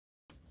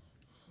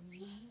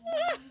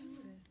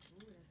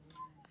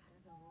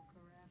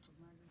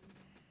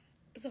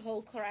It's a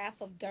whole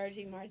carafe of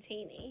dirty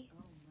martini. Oh,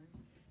 mercy.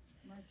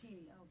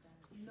 Martini. Oh, God.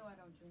 You know I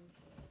don't drink.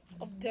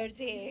 Of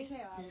dirty. You can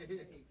tell I don't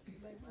drink.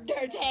 Like,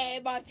 Dirty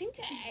martini.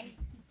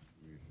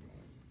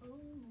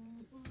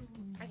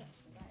 I got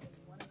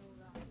one of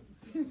those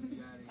eyes.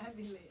 I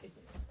be lit.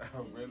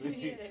 Oh, really?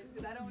 Yeah,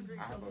 because I don't drink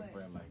I have so a much.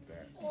 friend like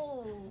that.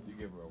 Oh. You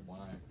give her a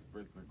wine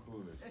spritzer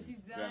cooler.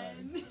 She's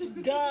done.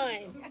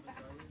 Done.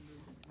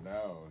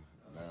 No.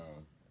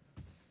 I'm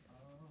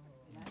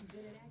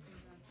good at acting,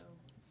 though.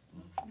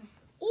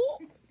 Ooh.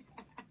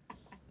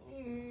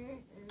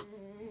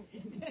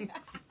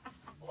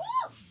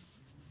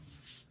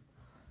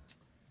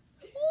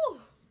 Ooh.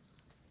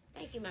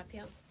 Thank you, my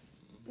pimp.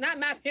 Not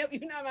my pimp.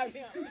 You're not my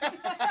pimp.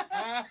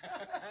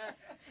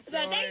 So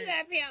thank you,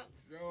 my pimp.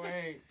 Sure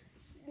ain't.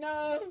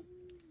 No.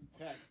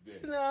 Tax day.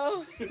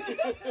 No.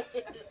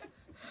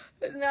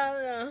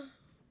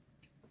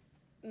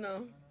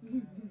 No.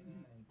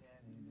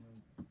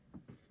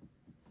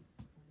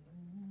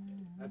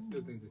 I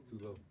still think it's too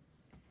low.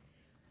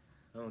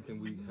 I don't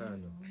think we high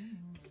enough.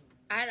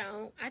 I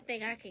don't. I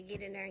think I could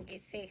get in there and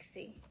get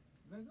sexy.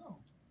 Let go.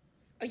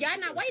 Oh, y'all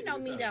not waiting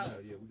on me, though.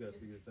 Yeah, we gotta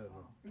figure this out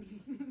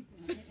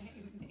now.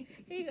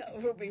 He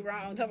will be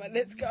wrong. Talking about,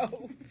 let's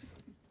go.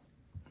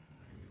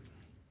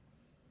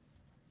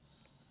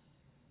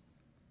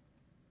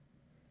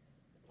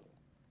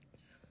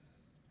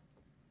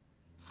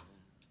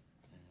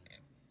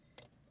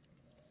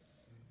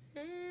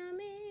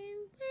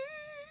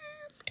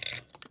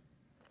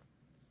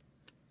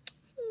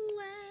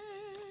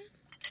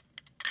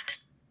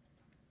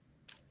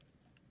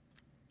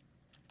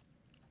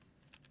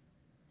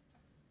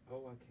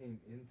 Oh, I came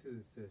into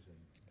the session.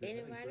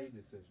 Anybody? I didn't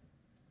this session.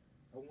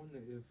 I wonder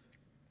if.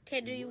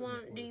 Ted, do you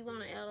want an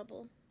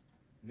edible?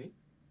 Me?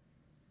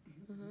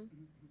 Mm-hmm.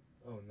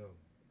 Oh no,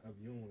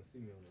 you don't want to see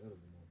me on the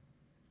edible more.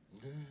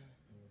 You want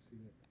to see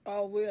that?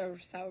 Oh, we are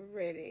so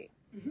ready.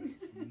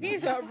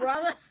 These are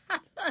brother.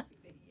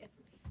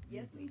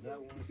 Yes, we do. I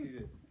want to see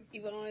that.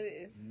 You want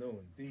it? No,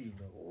 indeed,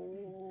 no.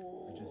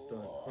 Ooh. I just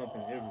start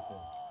pumping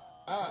everything.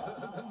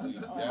 We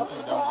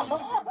definitely don't want to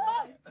see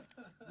that.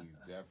 We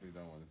definitely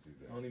don't want to see I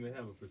that. don't even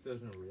have a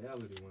perception of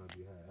reality when I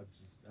be high.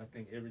 I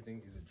think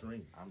everything is a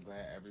dream. I'm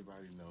glad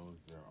everybody knows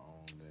their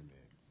own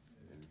limits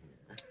in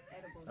here.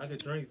 I could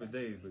drink for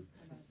days,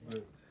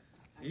 but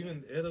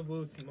even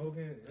edibles,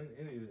 smoking,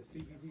 any of that,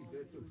 CBD,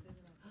 that too.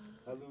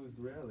 I lose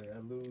reality. I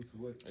lose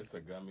what. It's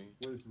a gummy.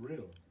 What is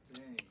real.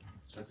 Dang.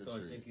 I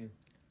start thinking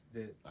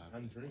that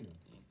I'm dreaming.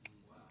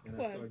 And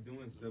What? I start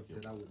doing stuff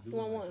that I would do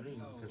What in my one?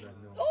 dream because I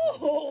know.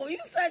 Oh, you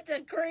such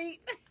a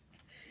creep.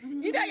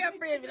 You know your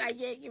friend be like,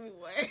 yeah, give me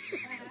one.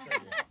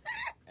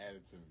 Add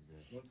it to me,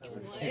 bitch. One time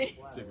What? I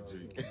fly, Take a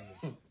drink.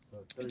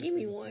 So Give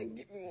me one.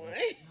 Give me one. I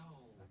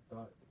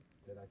thought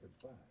that I could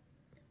fly.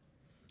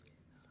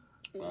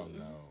 Oh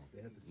no,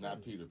 They had to say not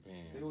it. Peter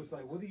Pan. It was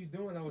like, what are you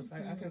doing? I was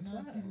like, I can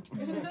fly.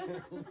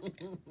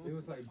 It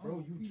was like,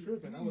 bro, you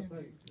tripping. I was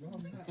like, no,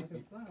 I'm not. I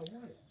can fly.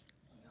 What?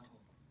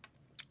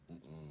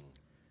 Mm-mm.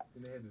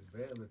 Then they had this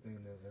Valor thing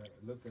that I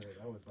looked at it.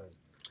 I was like,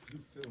 you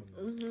feeling me?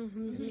 And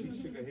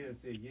she shook her head and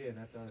said, yeah, and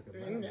I thought I could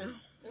fly. No.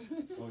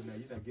 Oh, no,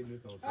 you're not getting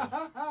this on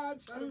camera.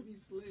 Try to be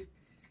slick.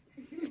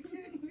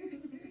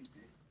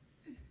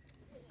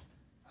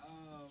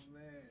 Oh,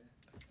 man.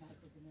 I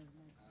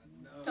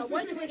know. So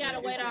what do we gotta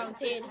wait on,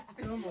 Ted?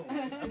 Come on.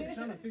 I'm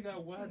trying to figure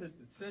out why the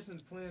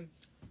session's playing.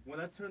 When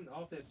I turn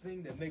off that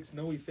thing that makes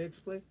no effects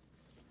play,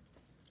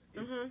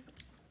 Mm-hmm.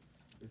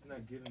 it's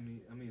not giving me,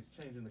 I mean, it's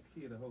changing the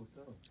key of the whole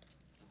song.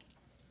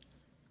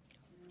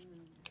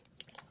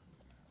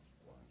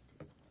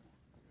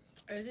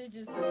 Or is it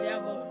just the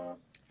devil?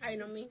 I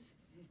know me.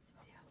 It's the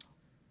devil.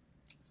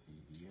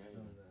 See, yeah.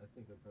 No, I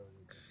think I probably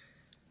need to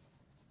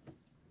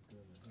do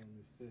a whole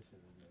new session.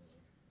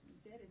 You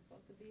said it's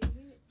supposed to be a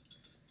hit.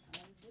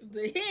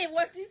 The hit,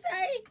 what'd she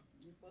say?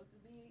 It's supposed to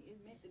be, it's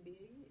meant to be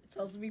a hit. It's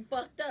supposed to be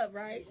fucked up,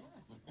 right? Yeah.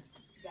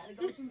 You gotta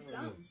go through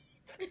something.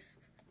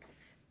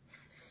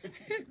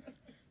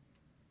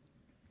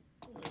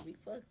 It'll be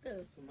fucked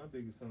up. So my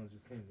biggest songs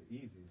just came to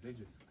easy. They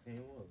just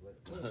came up. Like,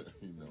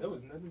 You know. there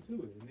was nothing to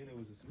it. And then it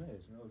was a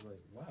smash. And I was like,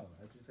 wow,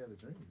 I just had a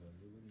dream about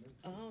it. It wasn't meant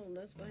to. Oh,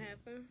 that's what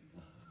happened.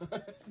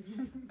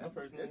 My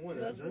first number one, I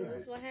That's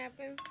dreamed. what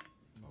happened.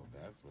 Oh,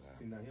 that's what See,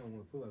 happened. now he don't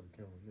want to pull out the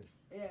camera. Nick.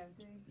 Yeah,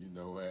 see? You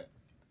know what?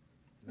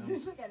 Now,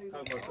 Look at it.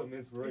 talking about some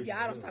inspiration. If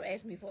y'all don't stop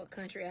asking me for a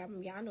country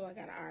album, y'all know I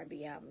got an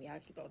R&B album. Y'all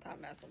keep on talking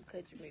about some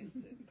country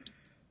music.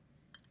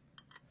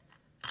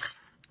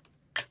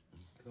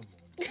 Come on,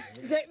 man.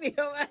 Take me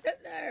on my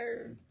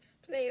nerves.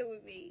 Play it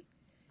with me.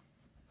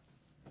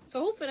 So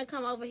who finna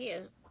come over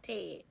here?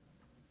 Ted.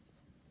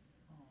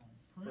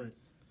 Prince.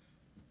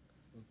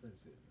 What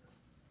Prince said.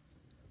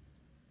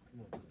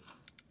 Come on, Prince.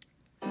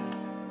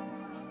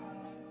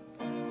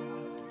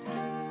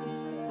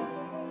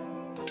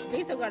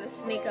 These are gonna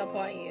sneak up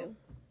on you.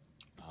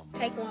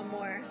 Take one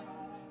more.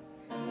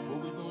 What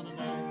we doing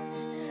today?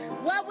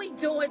 What we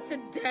doing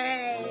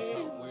today?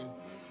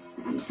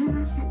 I'm so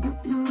lost, I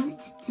don't know what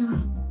to do.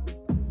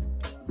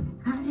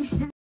 All this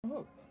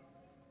Look.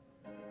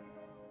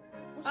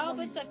 Oh,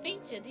 but It's a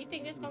feature. Do you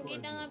think it's gonna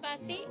get done by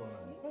 6? I'm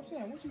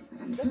saying, what you?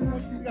 That's the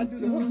one you gotta do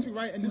the hook to,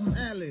 right? And do some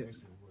ad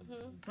libs,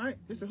 right?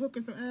 It's a hook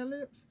and some ad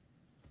libs.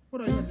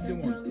 What are you have to do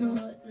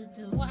on?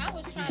 Well, I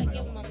was trying to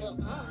give him a little.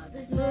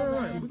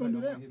 Right, we're gonna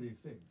do that.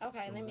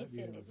 Okay, let me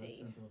send it to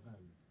you.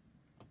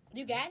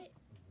 You got it?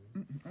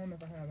 I don't know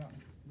if I have that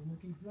one.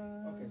 Okay,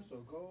 so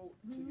go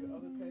to your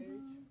other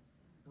page.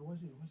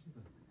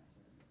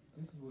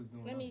 This is what's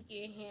going Let on. me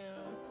get him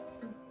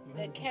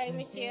the K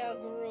Michelle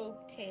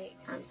group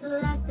text. I'm so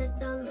lost, I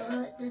don't know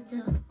what to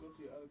do. Go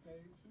to your other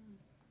page.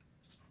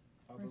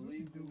 I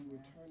believe you were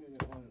turning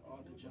it on and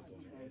off. Just turn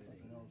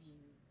something else.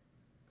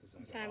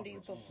 What time do you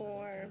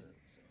perform?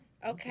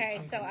 Okay,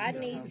 so I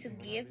need to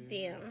give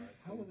them.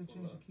 How would it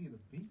change the key of the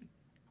beat?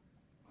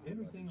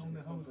 Everything on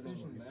the whole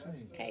session is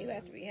changed. Okay, you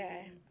have to be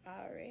high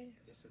already.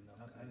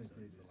 I didn't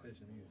create this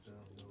session either, so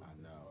I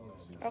don't know.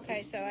 I know.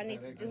 Okay, so I need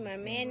to do my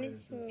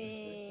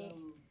management.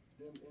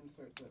 Them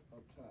inserts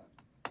up top.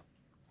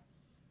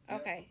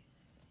 Okay.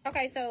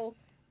 Okay, so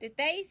did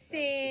they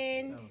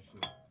send? Sound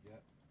shit.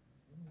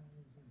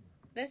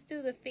 Let's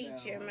do the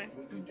feature.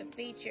 The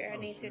feature I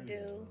need to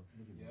do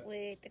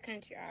with the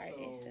country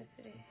artist. Let's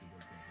do that.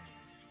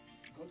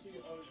 Go to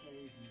your other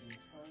page and then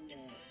turn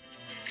that.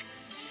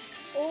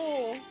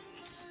 Oh,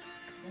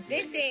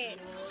 this it.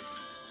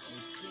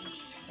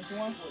 That's the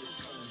one.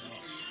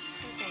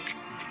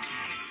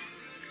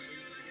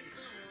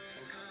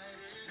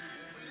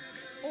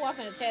 Oh, I'm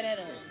gonna tear that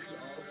up.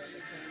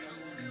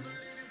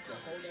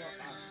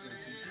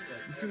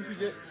 You see what she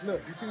just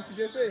look? You see what she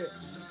just said?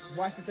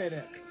 Why she say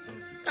that?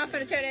 I'm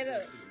finna tear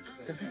that up.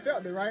 Cause she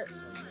felt it, right?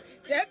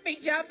 That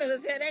feature, I'm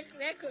finna tear that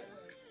could.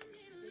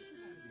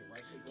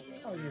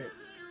 Oh yeah.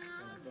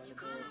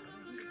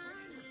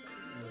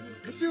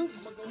 It's you.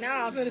 No,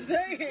 I'm finna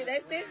say it.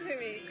 That's it to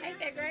me. Ain't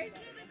that great?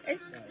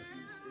 It's,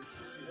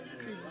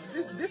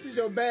 See, this is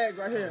your bag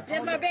right here.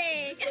 that's my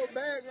bag. Your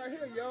bag right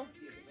here, yo.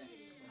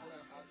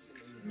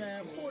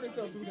 Man, pull this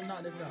up so we can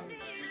knock this out.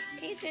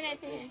 Can you send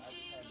that to him?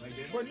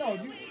 But no,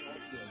 you.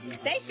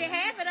 They should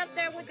have it up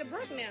there with the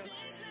Brook now.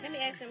 Let me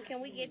ask them,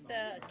 can we get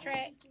the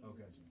track? Oh,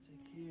 gotcha.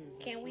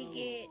 Can we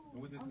get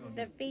And what this gonna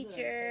the do?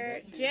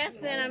 feature?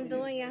 Justin, I'm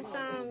doing your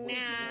song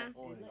now.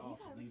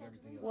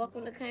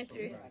 Welcome to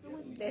country.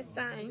 That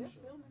sign.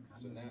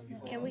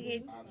 Can we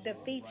get the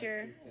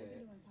feature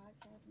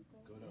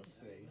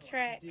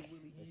track?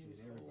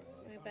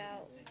 We're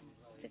about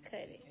to cut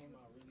it.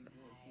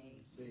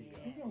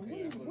 Yo,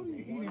 what are you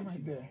eating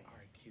right there?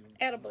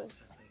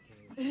 Edibles.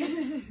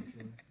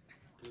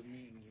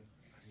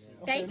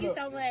 Thank you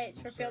so much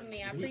for filming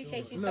me. I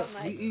appreciate you so Look, we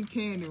much. eating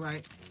candy,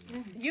 right?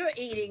 You're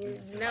eating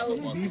no.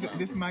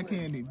 This is my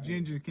candy,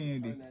 ginger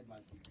candy.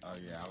 Oh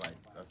yeah, I like.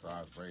 That's why I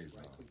was raised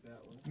on.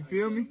 You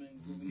feel me?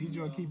 These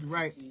gonna keep you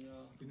right.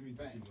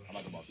 I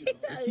like about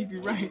Keep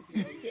you right.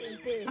 Eat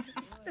this.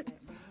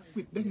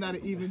 That's not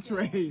an even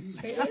trade.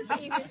 It is an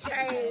even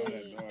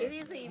trade. It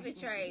is an even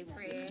trade,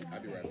 friend.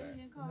 I'll be right back.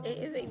 It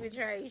is an even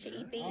trade. You should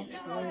eat these.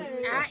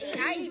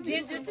 I eat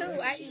ginger too.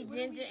 I eat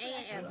ginger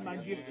and apple. My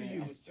gift to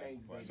you.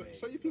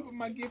 Show your people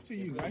my gift to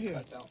you right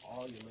here.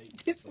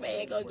 This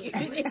man gonna give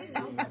me this.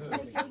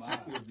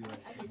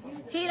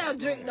 He don't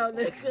drink no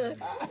liquor.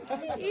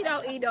 He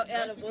don't eat no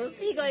edibles.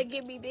 He gonna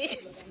give me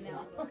this.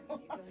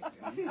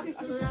 I'm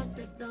so lost,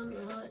 I don't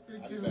know what to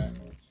do.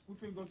 We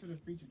finna go to the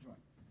feature joint.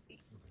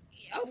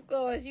 Of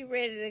course, you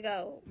ready to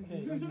go.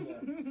 Okay, don't do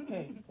that.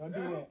 Okay, don't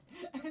do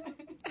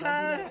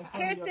that.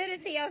 Here, send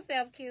it to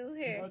yourself, Q.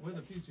 Here, Where's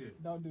the future?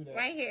 Don't do that.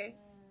 right here.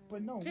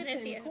 But no, we Send it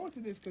can't here. record to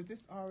this because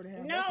this already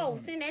has. No,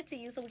 send that to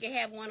you so we can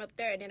have one up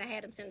there. Then I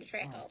had them send the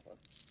track over.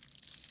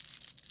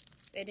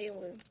 And then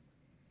we.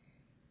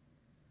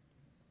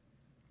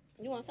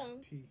 You want something?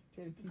 P.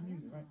 Teddy P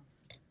Music, right?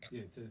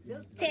 Yeah, to the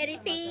music. Teddy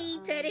P,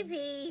 Teddy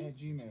P. At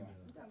Gmail.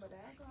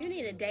 You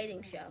need a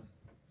dating show.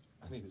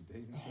 I need a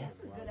dating show. That's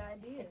a good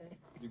idea.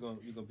 You gonna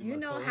be You my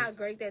know co-host? how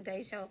great that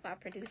dating show if I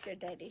produce your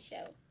dating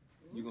show.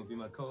 You gonna be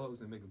my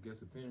co-host and make a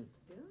guest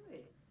appearance? Do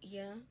it.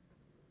 Yeah,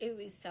 it would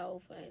be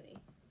so funny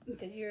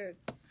because your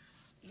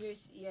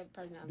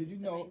personality. Did you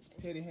is know amazing.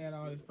 Teddy had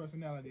all this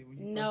personality when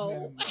you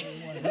No. first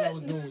met him? What I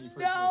was doing when you first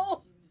met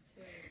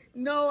me?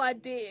 No, I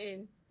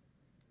didn't.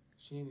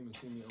 She ain't even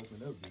seen me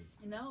open up yet.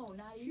 No,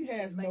 not even. She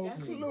has no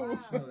that's clue. wild.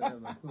 She don't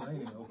have no clue. I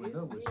ain't even opened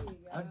up with you.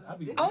 I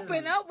be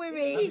Open up with I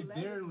me. be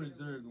very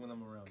reserved when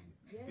I'm around you.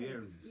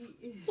 Very.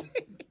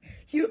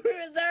 You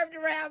reserved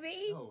around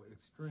me. Oh,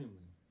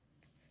 extremely.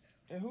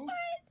 And who?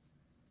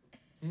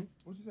 Hmm?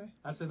 What'd you say?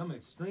 I said I'm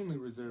extremely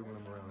reserved when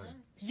I'm around her.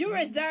 You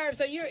reserved,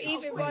 so you're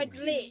even more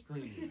lit.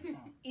 Extremely.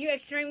 You're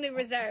extremely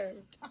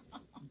reserved.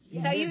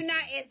 So you're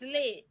not as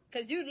lit,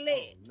 cause you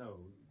lit. Oh, no.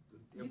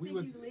 You If we think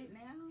was he's lit now?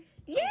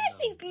 Yes,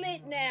 he's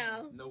lit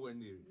now. nowhere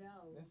near it.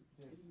 No. That's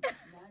just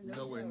Not,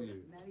 Nowhere joke. near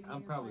it. Not even I'm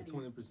being probably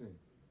funny. 20%.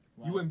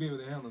 You wouldn't be able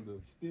to handle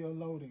those. still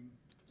loading.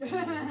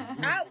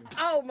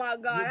 Oh my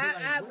God!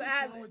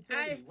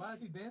 Why is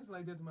he dancing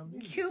like that to my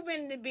music? You've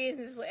been in the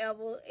business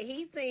forever.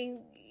 He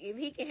think if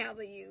he can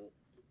handle you,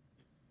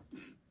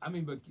 I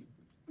mean, but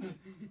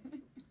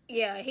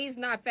yeah, he's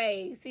not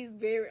phased. He's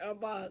very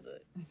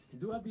unbothered.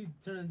 Do I be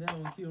turning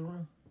down when Kill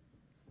run?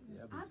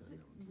 Yeah, I be I've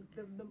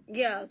turning seen, down.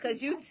 Yeah,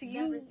 because you I've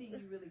never seen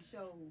you really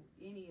show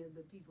any of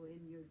the people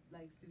in your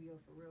like studio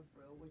for real,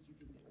 what you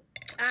can do.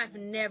 I've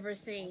never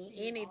seen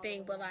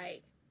anything but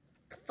like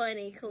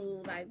funny,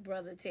 cool, like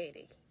Brother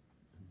Teddy.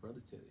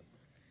 Brother Teddy.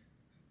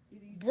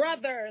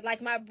 Brother,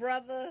 like my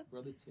brother.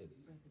 Brother Teddy.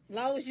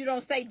 Long as you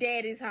don't say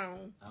Daddy's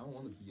home. I don't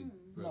want to be your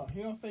No, brother.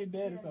 he don't say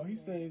daddy, so he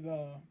says Teddy's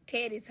home.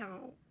 Teddy's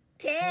home.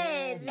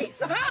 Teddy's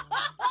Teddy's home.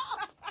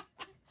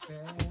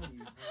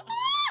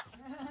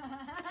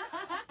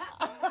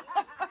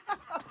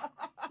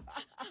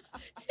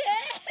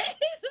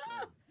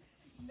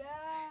 No.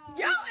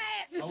 Your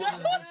ass is I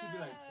wonder how she'd be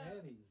like,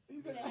 Teddy.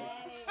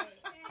 Hey.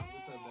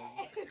 What's up,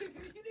 baby?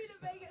 You need to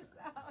make it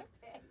sound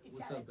Teddy.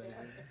 What's up, baby?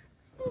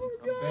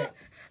 I'm back.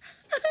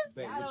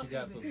 Back, what you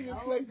got for me?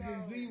 replace the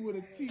Z with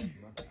a T.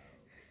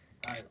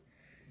 Alright.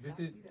 This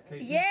is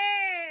KG.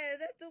 Yeah,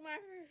 let's do my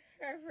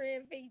her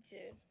friend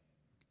feature.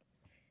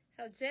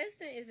 So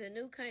Justin is a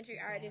new country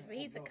artist, but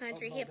he's a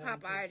country hip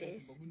hop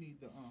artist. But we need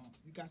the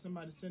you got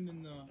somebody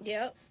sending the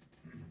Yep.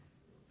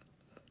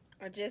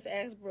 Or just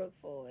ask Brooke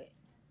for it.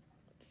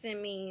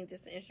 Send me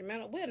just the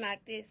instrumental. We'll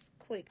knock this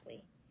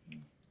quickly.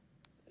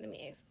 Let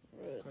me ask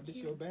Brooke. this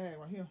your bag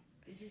right here.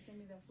 Did you send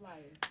me that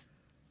flyer?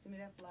 Send me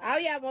that flyer. All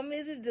y'all want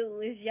me to do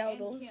is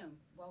yodel. And Kim,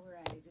 while we're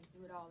at it, just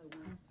do it all at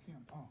once.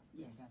 Kim. Oh,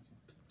 Yes. I got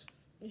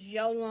you. It's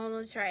yodel on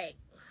the track.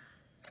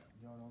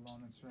 Y'all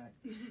on the track.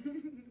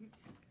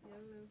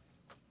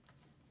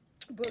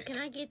 Brooke, can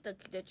I get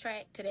the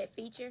track to that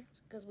feature?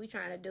 Because we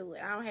trying to do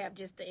it. I don't have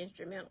just the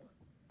instrumental.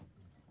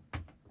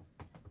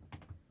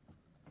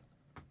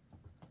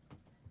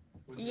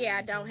 Yeah,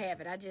 I don't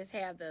have it. I just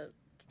have the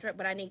track,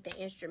 but I need the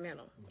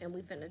instrumental, and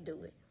we finna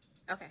do it.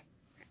 Okay.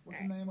 What's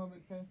the name of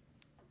it, Kay?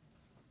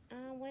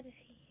 What is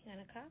he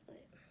gonna call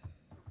it?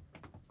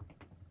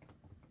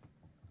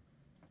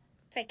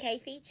 Say K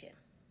feature.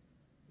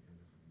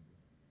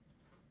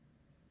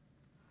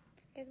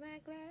 It's my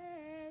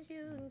glass,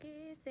 you can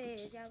kiss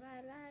it. Y'all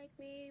might like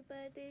me,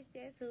 but this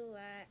just who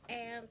I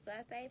am. So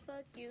I say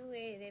fuck you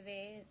in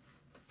advance.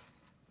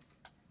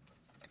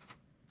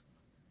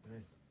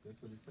 Hey,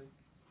 that's what it say?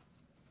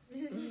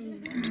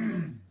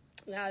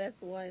 No, that's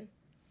one.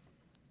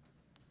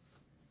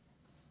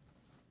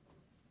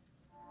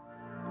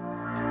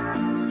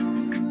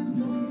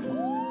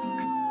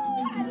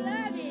 I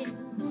love it.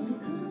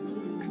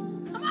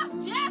 Come on,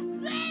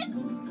 Justin.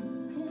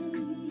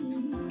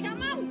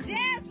 Come on,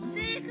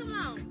 Justin. Come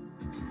on.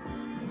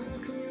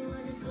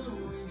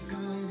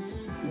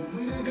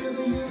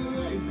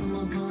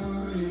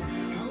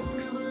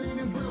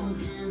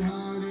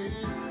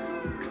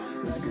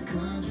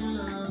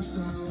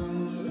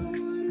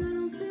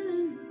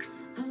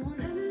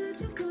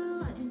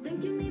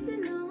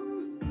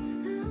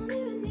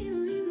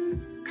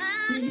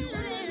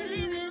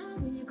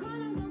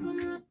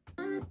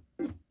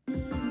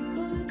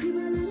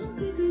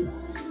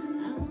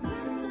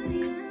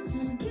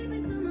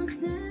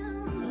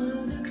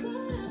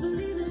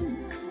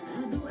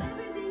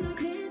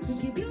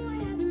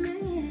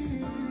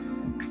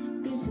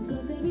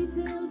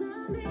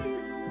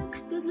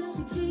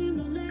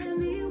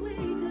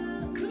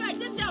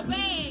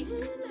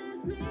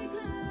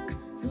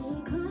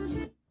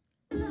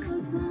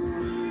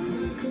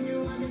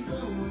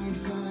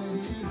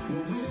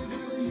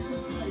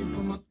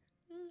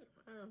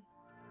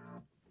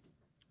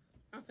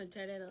 I'm finna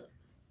tear that up.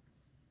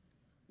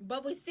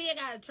 But we still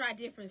gotta try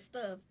different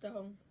stuff,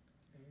 though.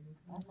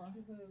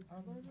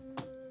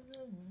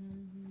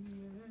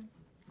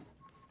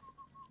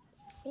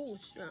 Oh,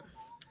 shit.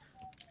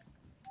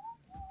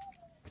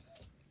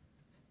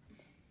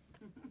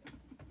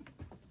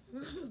 Now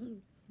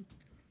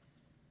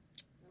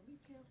be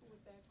careful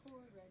with that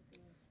cord right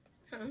there.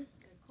 Huh?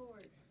 That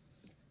cord.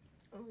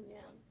 Oh,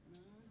 yeah.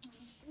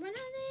 We're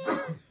not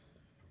there.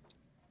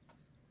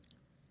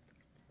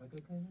 Like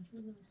a country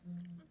love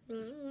song.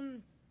 Mm-hmm.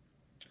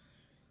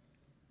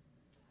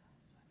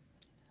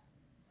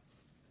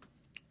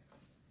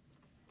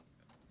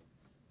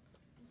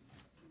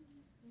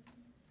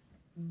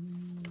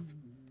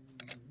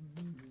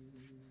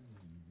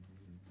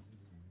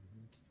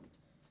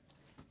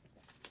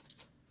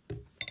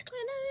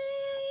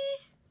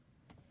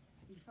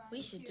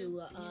 We should do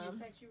a, Can you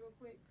text you real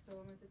quick so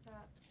I'm at the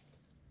top?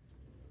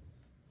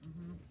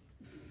 Mm-hmm.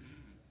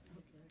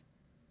 Okay.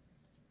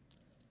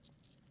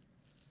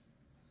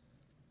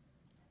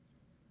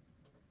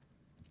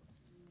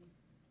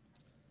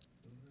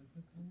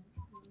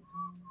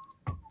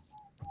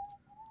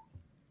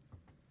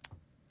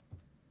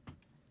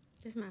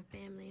 This my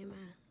family and my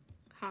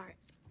heart.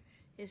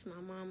 It's my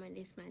mama,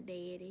 this my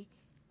daddy,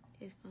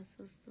 this my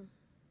sister.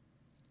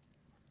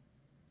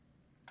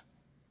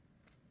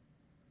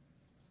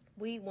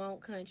 We want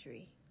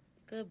country.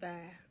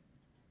 Goodbye.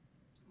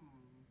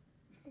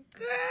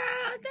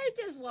 Girl, they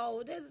just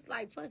won't. They just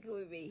like fucking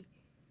with me.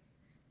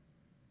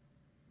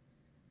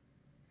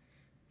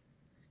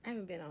 I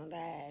haven't been on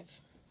live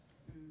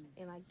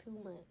in like 2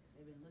 months.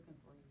 They've been looking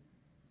for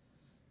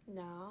you.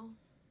 No.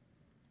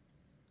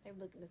 They're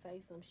looking to say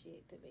some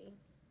shit to me.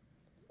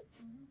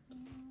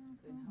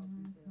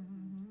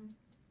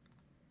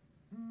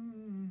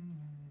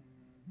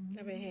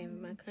 I've been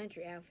having my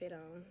country outfit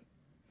on.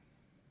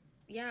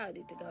 Y'all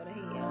need to go to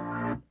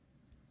hell.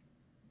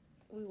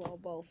 We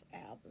want both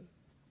albums.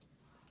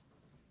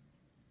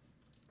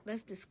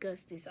 Let's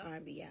discuss this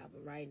R&B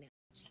album right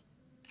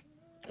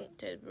now.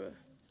 Bro.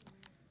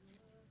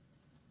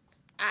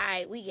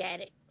 Alright, we got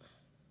it.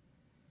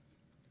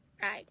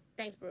 Alright,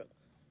 thanks, Brooke.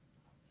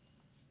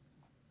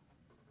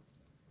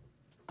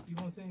 You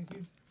want to sing,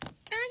 Q? I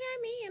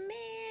got me a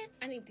man.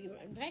 I need to get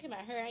my back of my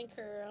hair ain't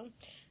curl.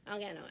 I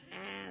don't got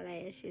no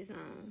eyelashes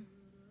on.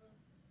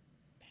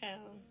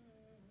 Pound.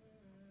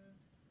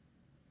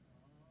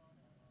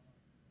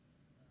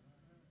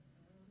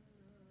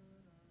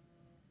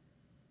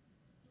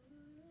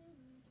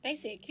 They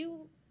said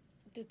Q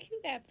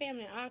got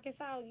family in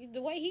Arkansas.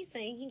 The way he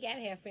sing, he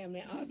gotta have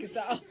family in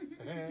Arkansas.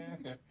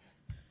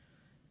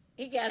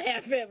 He gotta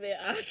have family in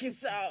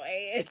Arkansas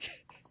and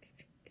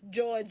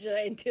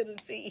Georgia and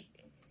Tennessee.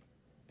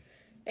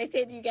 They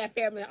said you got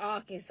family in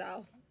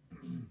Arkansas.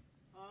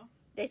 Huh?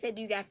 They said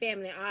you got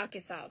family in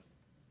Arkansas.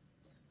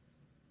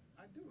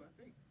 I do,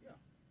 I think, yeah.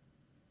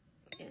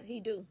 Yeah, he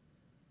do.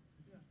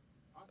 Yeah.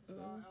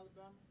 Arkansas,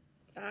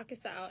 Alabama.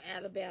 Arkansas,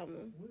 Alabama.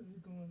 What is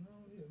going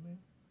on here, man?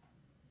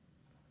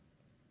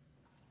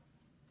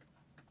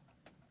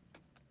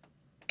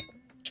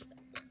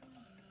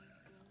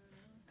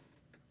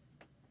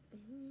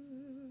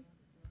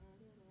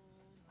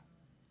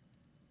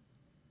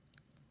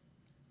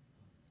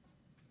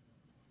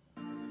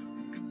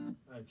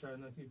 All right, try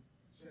another Q.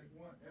 Check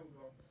one, there we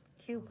go.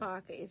 Q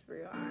Parker is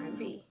real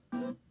R&B.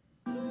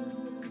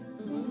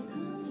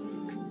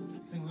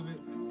 Sing a little bit.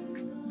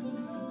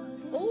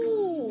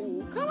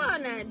 Ooh, come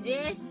on now,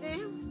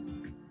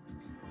 Justin.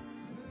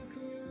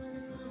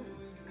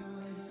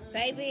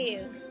 Baby,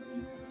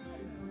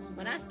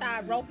 when I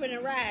start roping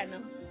and riding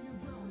them.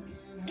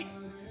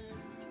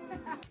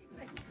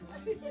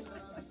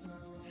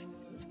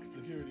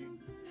 Security.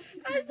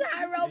 I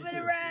start roping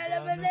and riding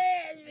them in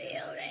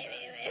Nashville,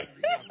 baby.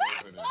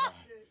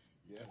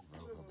 Yes, bro.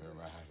 Come here,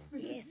 ride.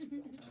 Yes,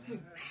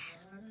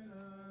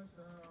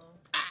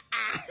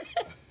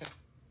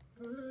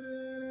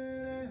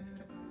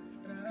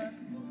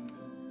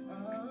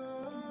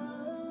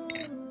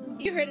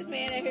 You heard this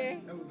man out here?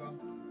 There we go.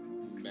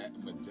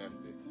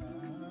 Majestic.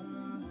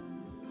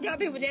 Y'all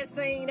people just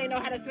sing, they know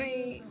how to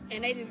sing,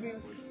 and they just be.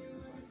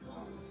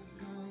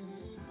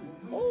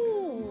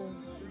 Ooh.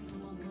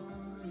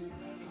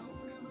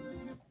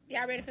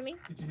 Y'all ready for me?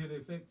 Did you hear the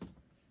effects?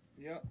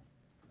 Yep.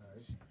 All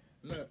right.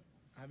 Look,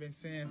 I've been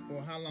saying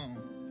for how long?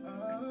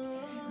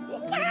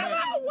 What?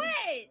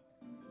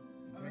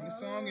 Bring a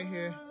song in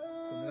here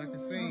so that I can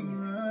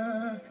sing.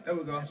 There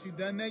we go. Have she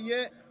done that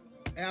yet?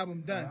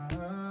 Album done.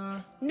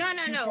 No.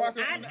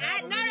 Parker I on the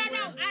album no.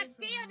 anywhere? I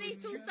still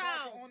need two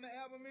songs. On the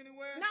album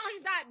anywhere? No,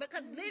 he's not,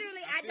 because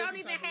literally I don't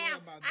even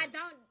have. I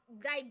don't.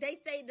 They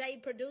say they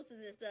producers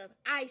and stuff.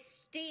 I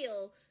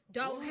still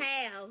don't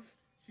have.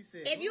 She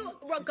said. If you,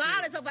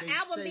 regardless of an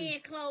album being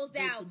closed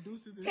out,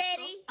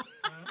 Teddy.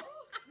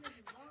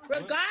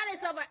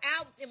 Regardless of an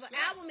album, if an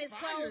album is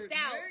closed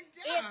out,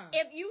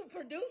 if you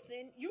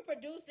producing. If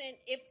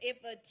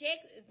a check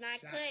is not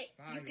cut,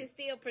 you can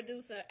still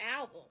produce an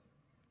album,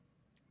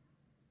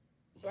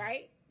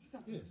 right?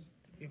 Yes.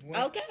 If what?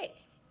 Okay.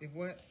 If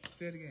what?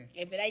 Say it again.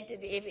 If it ain't,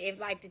 if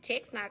like the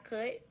check's not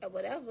cut or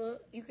whatever,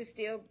 you can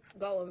still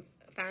go and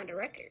find a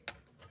record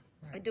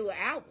and do an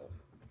album.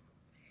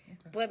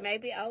 Okay. But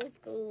maybe old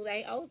school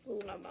ain't old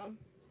school no more.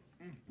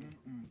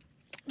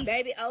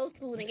 Maybe old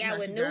school and got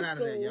with new got out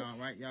school. of that, y'all,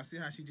 right? Y'all see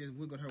how she just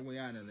wiggled her way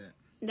out of that?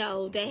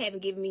 No, they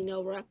haven't given me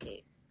no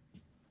record.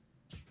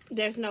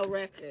 There's no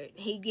record.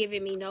 He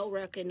giving me no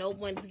record. No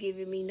one's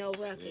giving me no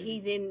record. He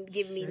didn't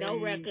give me no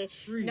record.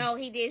 No,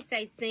 he didn't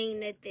say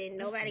sing nothing.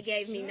 Nobody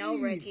gave me no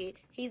record.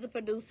 He's a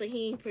producer.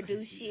 He ain't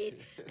produced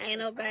shit. Ain't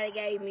nobody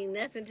gave me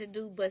nothing to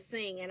do but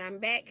sing. And I'm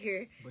back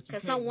here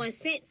because someone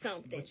sent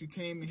something. But you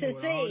came in to here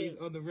with sing. all these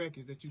other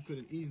records that you could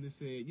have easily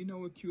said, you know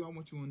what, Q, I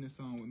want you on this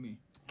song with me.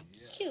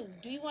 Q,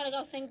 do you want to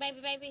go sing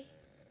Baby Baby?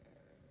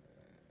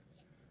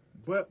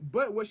 But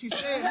what she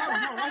said, no,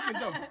 right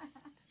there, though.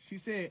 She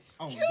said,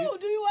 "Oh, Q,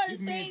 do you want to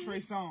this me and sing? Trey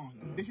song."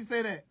 Did she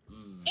say that?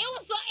 It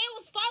was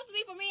supposed to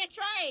be for me and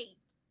Trey.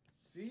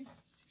 See,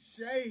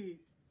 shade,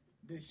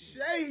 the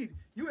shade.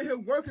 You in here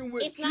working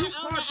with? It's Q not on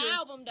Parker. the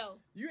album though.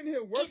 You in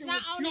here working not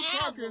with on Q the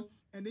Parker, album.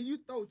 and then you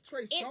throw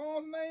Trey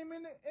Songz name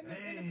in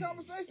the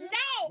conversation.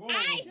 No,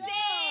 I said.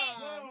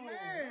 Oh,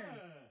 man,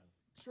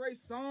 Trey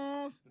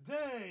Songz.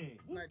 Dang.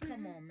 Like,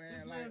 come on, man.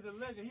 This Like, man's a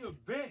legend. He a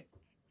vet.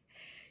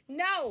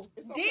 No,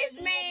 it's okay, this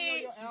you man. want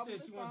me on your album, She said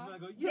it's she wants fine. to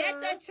go, yeah.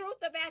 That's the truth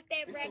about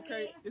that It's record.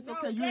 okay. It's No,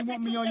 okay. You that's didn't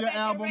want the me on truth your about that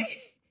album. record.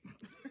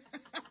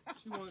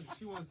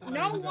 She wants somebody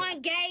No to go.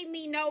 one gave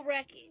me no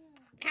record.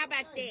 How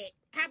about that?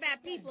 How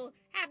about people?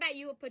 How about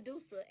you a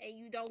producer and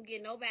you don't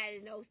get nobody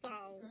no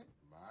song?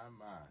 My.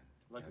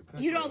 Like a That's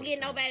country You don't get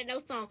road nobody no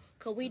song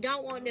because we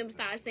don't want them to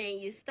start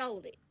saying you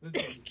stole it.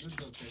 Let's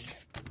go, Tim.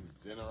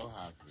 General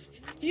Hospital.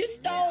 You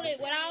stole it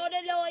with all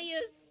the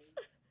lawyers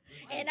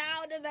and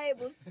all the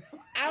labels.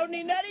 I don't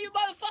need none of you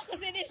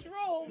motherfuckers in this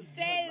room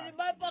saying the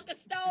motherfucker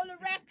stole the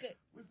record.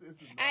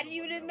 And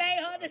you done made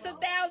hundreds of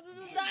thousands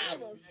of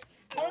dollars.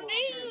 I don't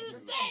need you to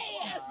say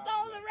I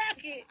stole the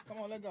record. Come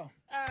on, let's go.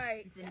 All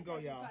right. She finna go,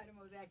 y'all.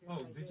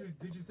 Oh, did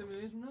you send me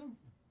the instrumental?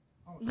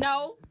 Oh,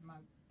 No. it's my-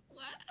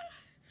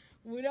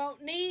 We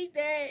don't need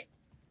that.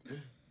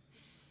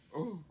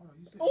 Hold on,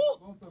 you said Ooh.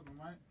 both of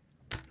them, right?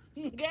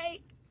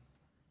 Okay?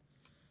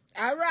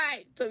 All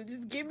right. So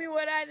just give me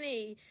what I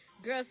need.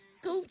 Girl,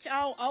 scooch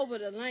on over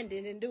to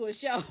London and do a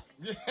show.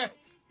 Yeah.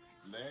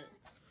 Let's.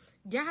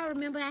 Y'all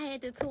remember I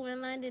had the tour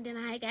in London, then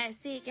I got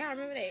sick. Y'all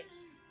remember that?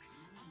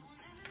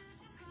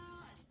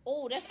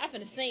 Oh, I'm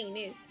finna sing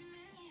this.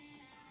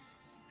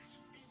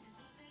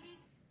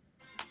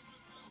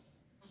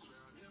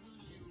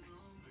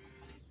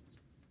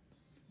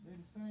 They're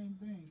the same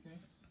thing, okay?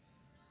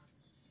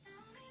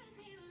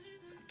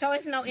 So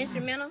it's no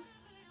instrumental? No.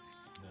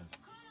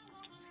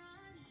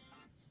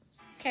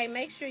 Okay,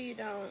 make sure you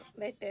don't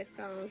let that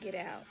song get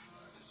out.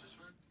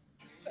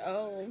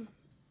 Oh,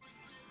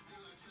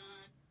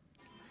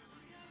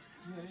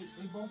 Yeah,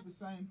 they both the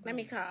same thing. let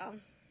me call.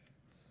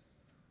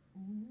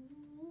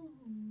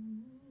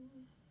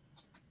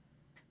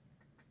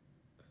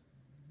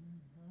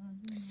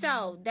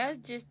 So that's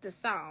just the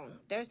song.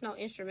 There's no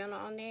instrumental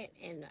on that,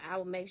 and I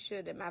will make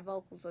sure that my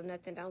vocals or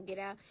nothing don't get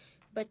out.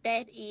 But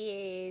that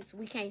is,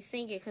 we can't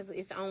sing it because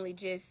it's only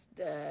just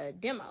the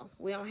demo.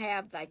 We don't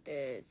have like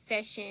the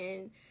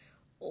session,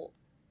 or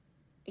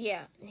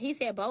yeah. He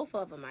said both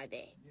of them are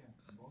dead.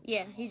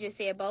 Yeah, he just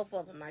said both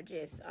of them are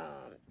just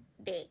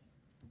dead.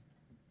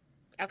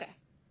 Okay.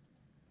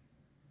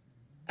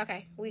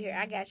 Okay, we here.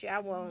 I got you.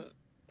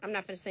 I'm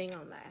not finna sing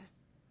on live.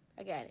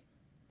 I got it.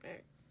 All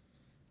right.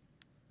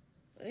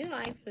 You know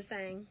I ain't finna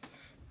sing.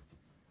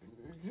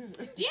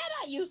 Yeah,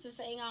 I used to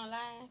sing on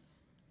live.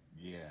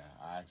 Yeah,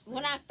 I actually.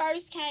 When I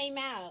first came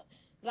out,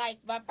 like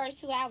my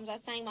first 2 albums, I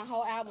sang my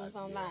whole albums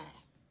on live.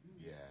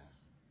 Yeah.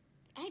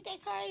 Ain't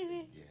that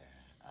crazy? Yeah,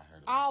 I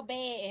heard. All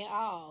bad and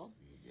all.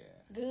 Yeah.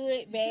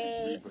 Good,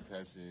 bad.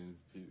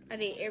 Repercussions. I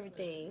did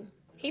everything.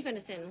 He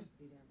finna send them.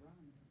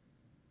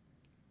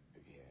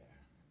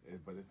 Yeah,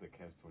 but it's a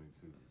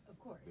catch-22. Of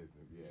course.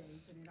 Yeah.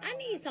 I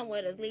need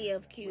somewhere to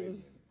live,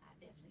 Q.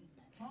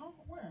 Huh?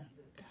 Where?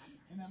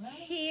 In Atlanta?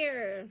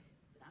 Here.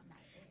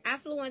 I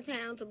flew in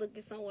town to look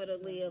at somewhere to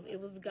live. It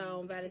was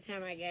gone by the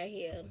time I got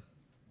here.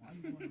 Why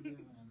you want to live in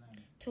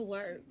Atlanta? To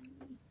work.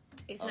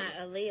 It's not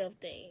a live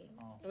thing.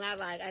 And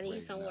I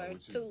need somewhere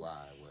to.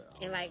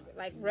 And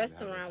like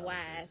restaurant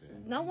wise,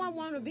 no one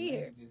want to be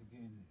here. Just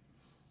getting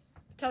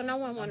So no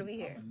one want to be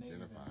here.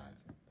 Gentrified,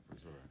 for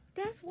sure.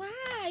 That's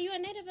why you're a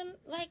native and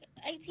like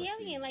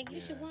ATLian. Like you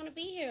should want to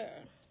be here.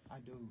 I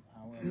do,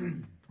 however,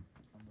 I'm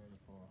ready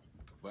for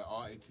it. But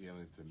all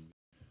ATLians to me.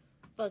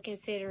 For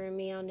considering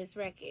me on this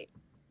record.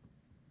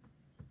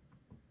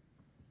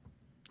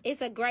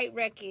 It's a great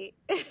record.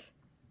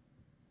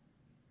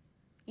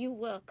 You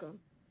welcome.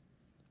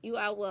 You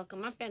are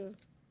welcome. I'm finna.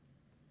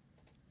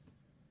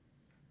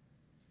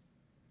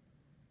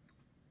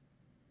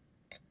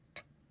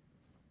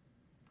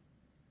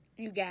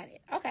 You got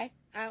it. Okay.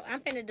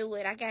 I'm finna do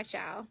it. I got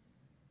y'all.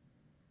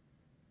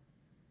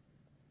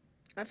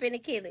 I'm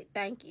finna kill it.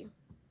 Thank you.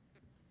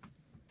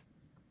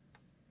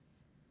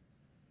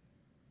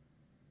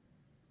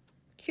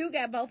 Q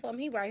got both of them.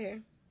 He right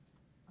here.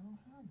 I don't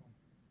have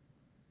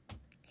them.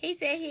 He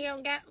said he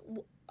don't got...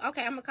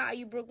 Okay, I'm going to call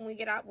you, Brooke, when we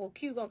get out. Well,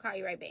 Q going to call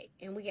you right back.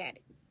 And we got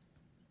it.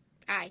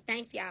 All right.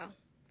 Thanks, y'all.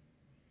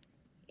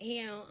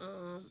 He don't...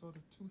 So the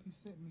two he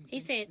sent me. He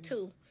sent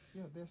two.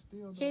 Yeah, they're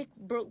still... Hit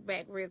Brooke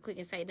back real quick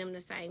and say them the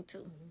same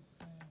two.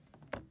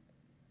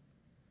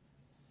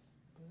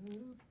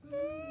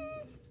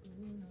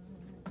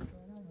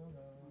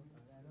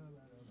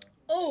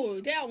 Oh,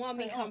 they don't want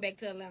me to come back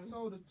to Atlanta.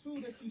 So the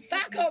two that you If I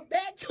sent me... come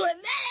back to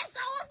Atlanta, it's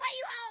over for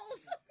you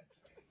hoes.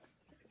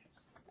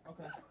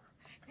 Okay.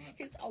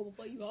 It's over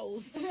for you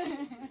hoes.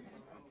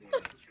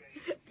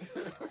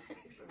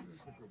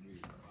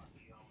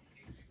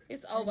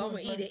 It's over. I'm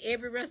going to eat at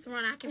every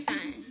restaurant I can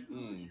find.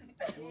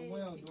 Doing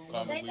well, doing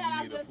Call well. me They when thought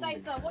I you was need a going to say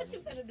food. something. What you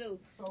finna do?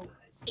 So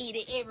Eat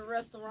at every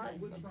restaurant.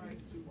 we're trying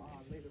to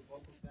lay the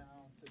vocals down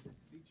to this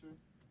feature,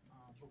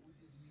 but we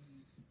just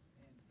need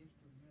an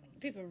instrumental.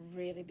 People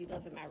really be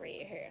loving my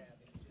red hair.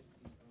 It's just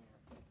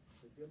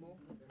the demo.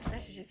 I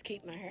should just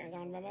keep my hair and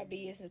go about my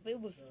business. But it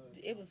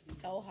was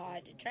so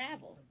hard to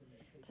travel.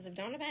 Because if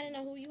don't nobody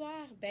know who you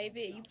are,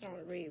 baby, you put on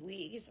a red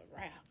wig, it's a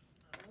wrap.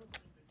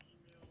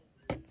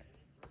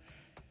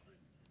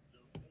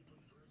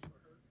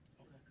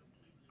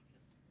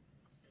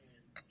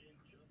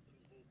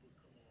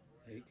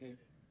 Hey, Kay,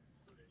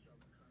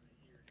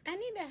 I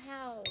need a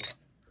house.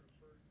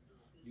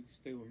 you can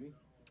stay with me.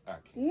 Okay.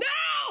 No!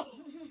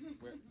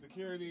 Wait,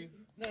 security.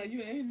 No,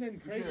 you ain't nothing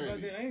crazy about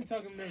Security. that. I ain't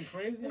talking nothing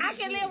crazy. I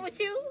can live with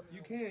you.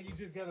 You can. You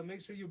just gotta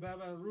make sure you abide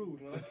by the rules.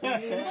 Man.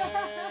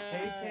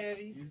 Hey,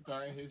 Teddy. He's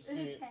starting his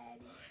shit.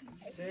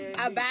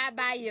 Abide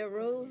by your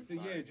rules. So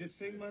yeah, just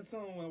sing my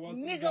song when I walk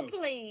through the Nigga, door.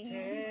 please.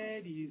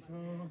 Teddy's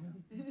home.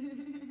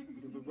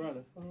 With my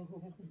brother.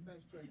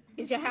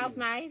 Is your house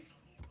nice?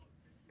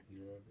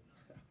 Yeah.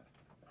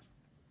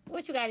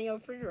 What you got in your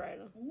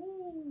refrigerator?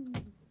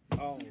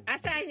 Oh, I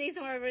said I need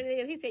somewhere to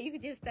live. He said you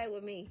could just stay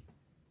with me.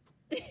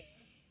 that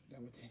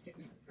was it.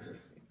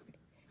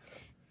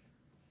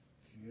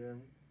 Yeah.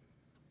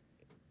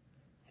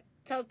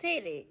 So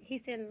Teddy, he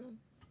said,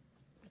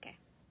 okay.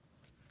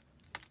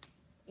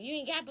 You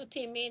ain't got but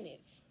 10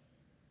 minutes.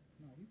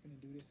 No, we finna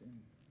do this in.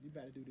 You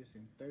better do this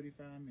in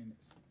 35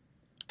 minutes.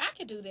 I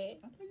could do that.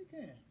 I know you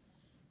can.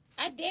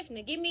 I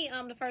definitely give me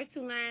the first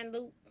 2 line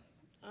loop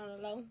on the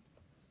low.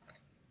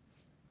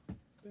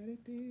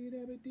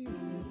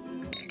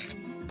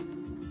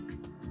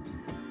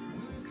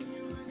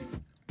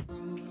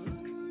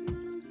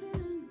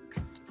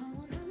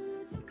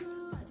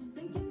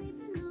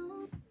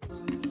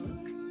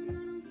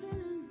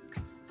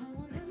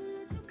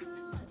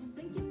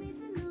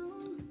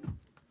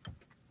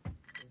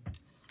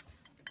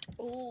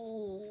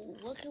 Ooh,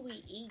 what can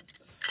we eat?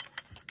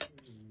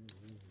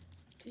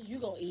 Cause you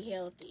gonna eat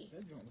healthy.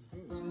 That joint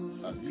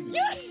was good. You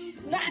You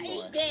not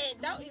eat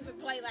that. Don't even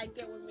play like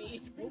that with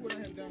me. What would I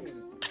have done with it?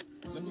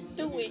 let me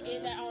Do it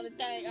in the, on the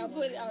thing. I'll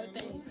put it on the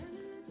thing.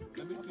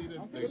 Let me see this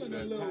I'm thing. feeling a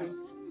That little. time.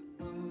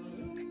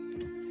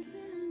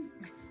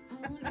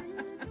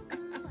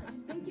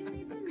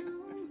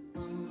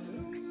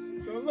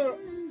 So look,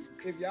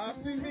 if y'all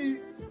see me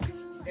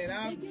and if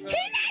I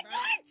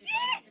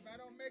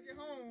don't make it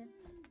home,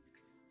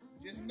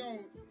 just know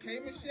K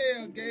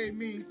Michelle gave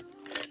me. You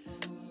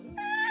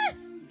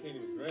can't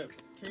even grab it.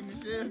 K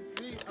Michelle,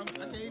 see, I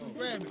can't even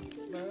grab it.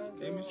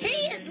 K Michelle He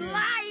is gave me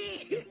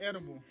lying.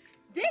 edible.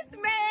 This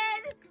man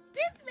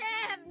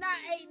have not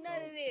ate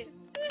none of this.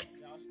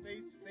 Y'all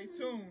stay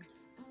tuned.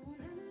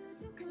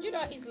 You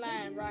know he's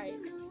lying, right?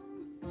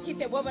 He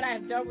said, what would I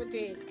have done with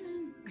it?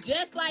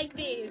 Just like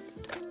this.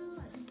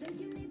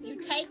 You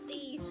take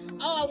the,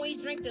 when you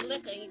drink the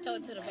liquor and you throw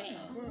it to the bag.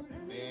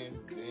 Then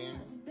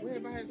Where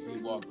have I had he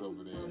walked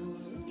over there.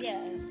 Yeah.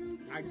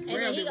 I then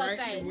grabbed he it gonna right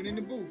say- and went in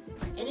the booth.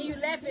 And then you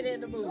left it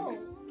in the booth.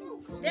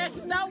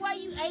 There's no way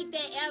you ate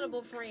that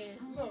edible, friend.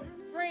 Look,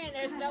 Friend,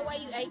 there's no way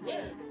you ate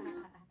that.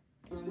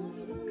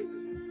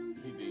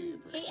 He did.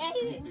 He ate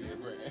it. He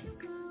did, Brad.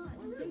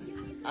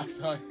 I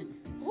saw him.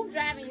 Who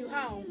driving you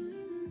home?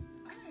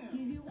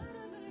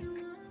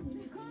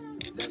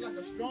 is that like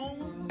a strong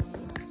one?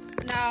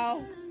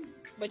 No.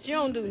 But you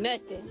don't do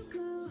nothing.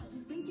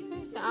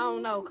 So I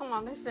don't know. Come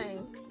on, let's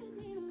sing.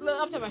 Look,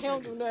 I'm talking about he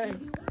don't do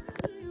nothing.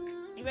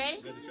 You ready?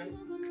 You got the track?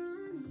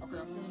 Okay,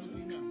 I'm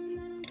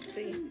feeling this now.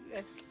 See,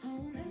 that's...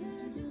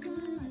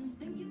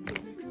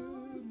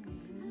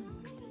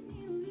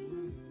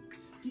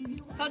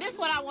 So this is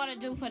what I want to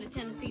do for the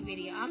Tennessee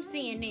video. I'm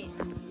seeing this.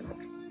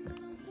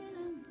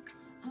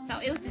 So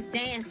it was this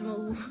dance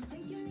move.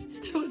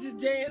 It was this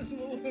dance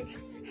move in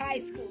high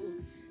school.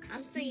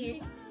 I'm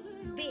seeing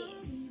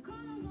this.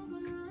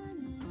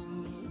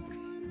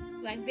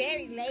 Like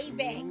very laid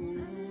back.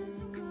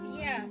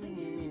 Yeah.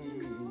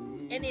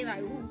 And then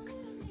like, ooh.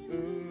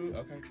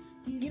 Okay.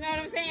 You know what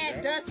I'm saying?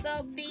 Yeah. Dust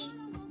up feet.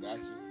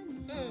 Gotcha.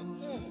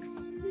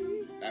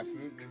 Mm-mm.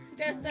 Absolutely.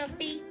 Dust up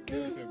feet.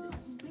 Give it to me.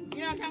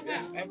 You know what I'm talking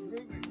Yes, about?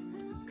 absolutely.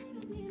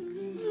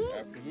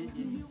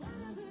 Absolutely.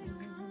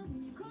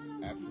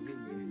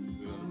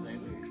 Absolutely. We're on the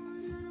same page.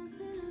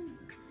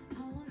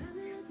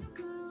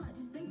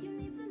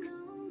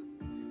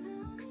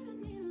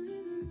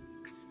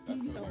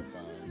 That's gonna be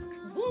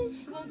fine. Boom,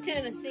 boom,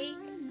 Tennessee.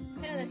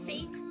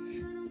 Tennessee.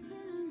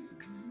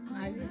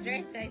 I just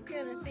dress say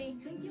Tennessee.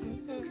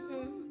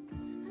 Mm-hmm.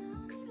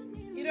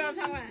 You know what I'm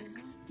talking about?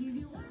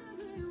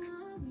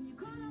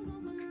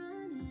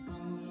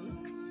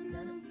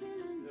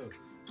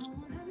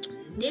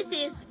 This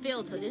is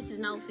filter. This is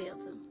no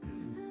filter.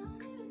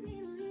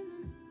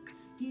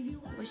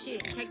 Well,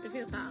 shit, take the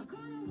filter off.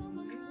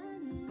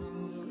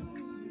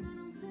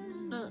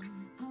 Look.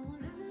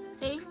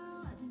 See?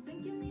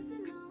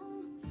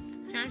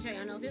 Trying to show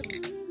y'all no filter.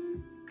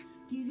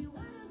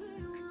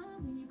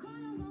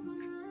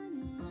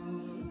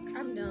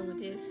 I'm done with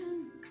this.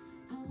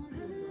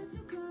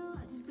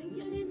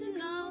 You need to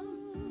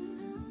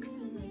know.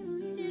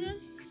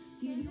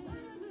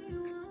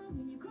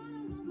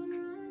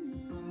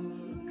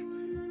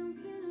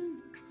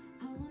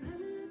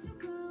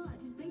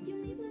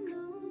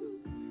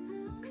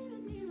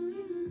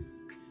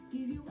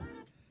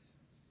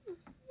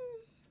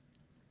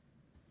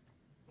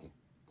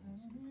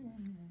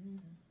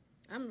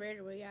 I'm ready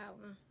to y'all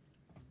now.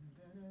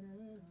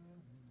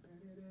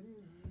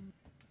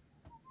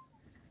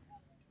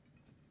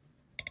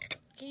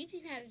 Can you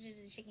teach me how to do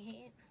the chicken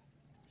head?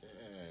 Yeah.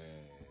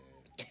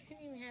 Can you teach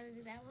me how to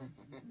do that one?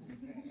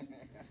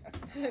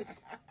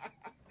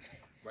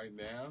 Right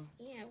now?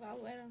 Yeah, well,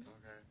 what?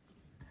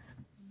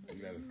 Okay.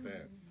 You gotta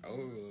step.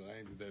 Oh, I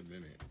ain't did that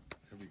minute.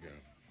 Here we go.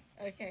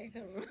 Okay, so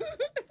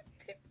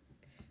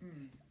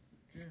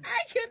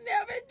I could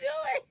never do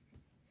it.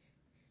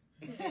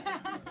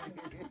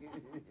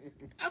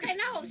 Okay,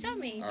 no, show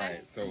me. All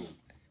right, so I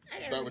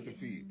gotta start with the see.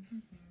 feet.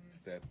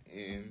 Step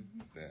in,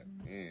 step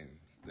in,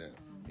 step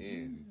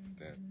in,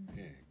 step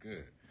in.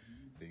 Good.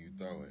 Then you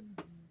throw it.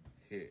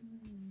 Hit.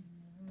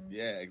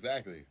 Yeah,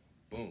 exactly.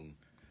 Boom.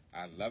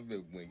 I love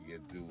it when you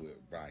do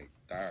it right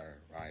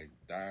there, right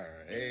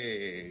there.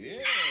 Hey,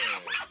 yeah.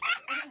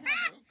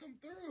 Come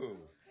through.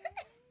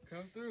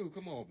 Come through.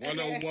 Come on.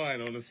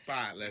 101 on the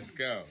spot. Let's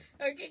go.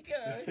 Okay,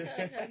 good.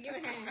 So, give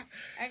it a hand.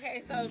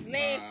 Okay, so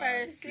leg 5,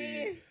 first.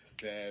 6,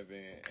 7,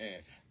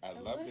 and I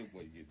love it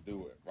when you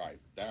do it right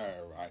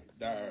there, right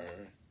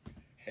there.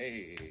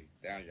 Hey,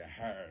 down your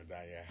hair,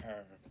 down your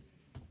hair.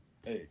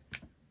 Hey,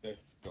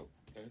 let's go,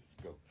 let's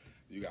go.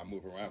 You gotta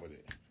move around with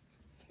it.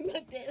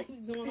 Look, that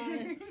he's doing all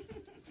that.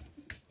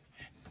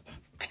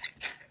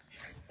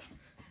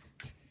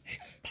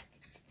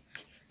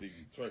 Then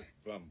you twerk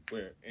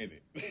somewhere in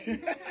it.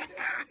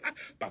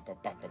 Ba ba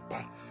ba ba ba.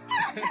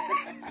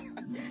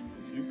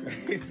 You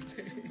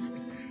crazy?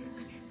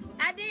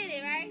 I did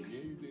it, right? Yeah,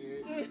 you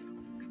did.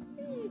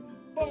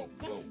 Boom.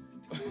 Boom.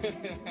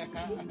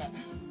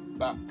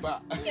 Ba ba.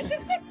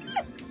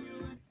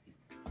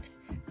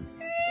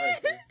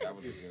 That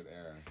was a good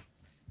era.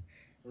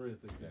 I really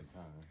think that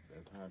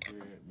time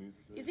period,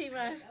 musically. You see,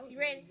 bro? You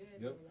ready?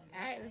 Yep.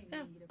 All right, let's go.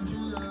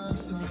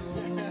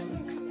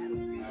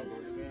 I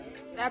wrote it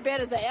down. I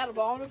bet it's an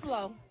edible on the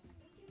floor.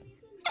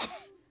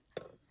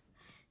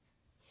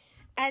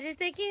 I just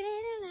think it in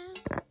and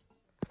out.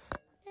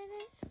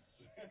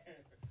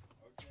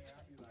 Okay,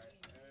 I'll be like,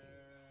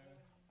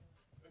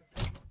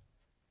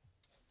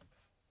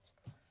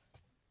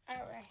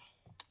 All right.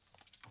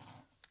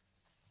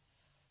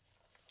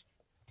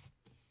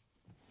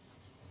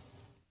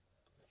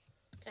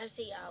 I'll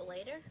see y'all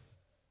later.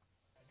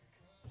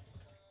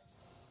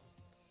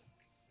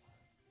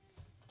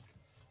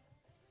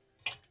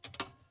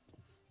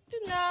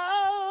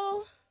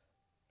 No.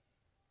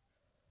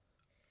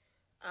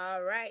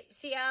 All right.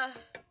 See y'all.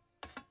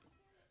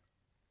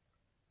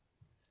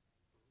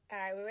 All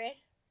right, we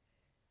ready?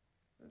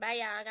 Bye,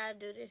 y'all. I gotta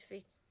do this for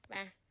you.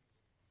 Bye.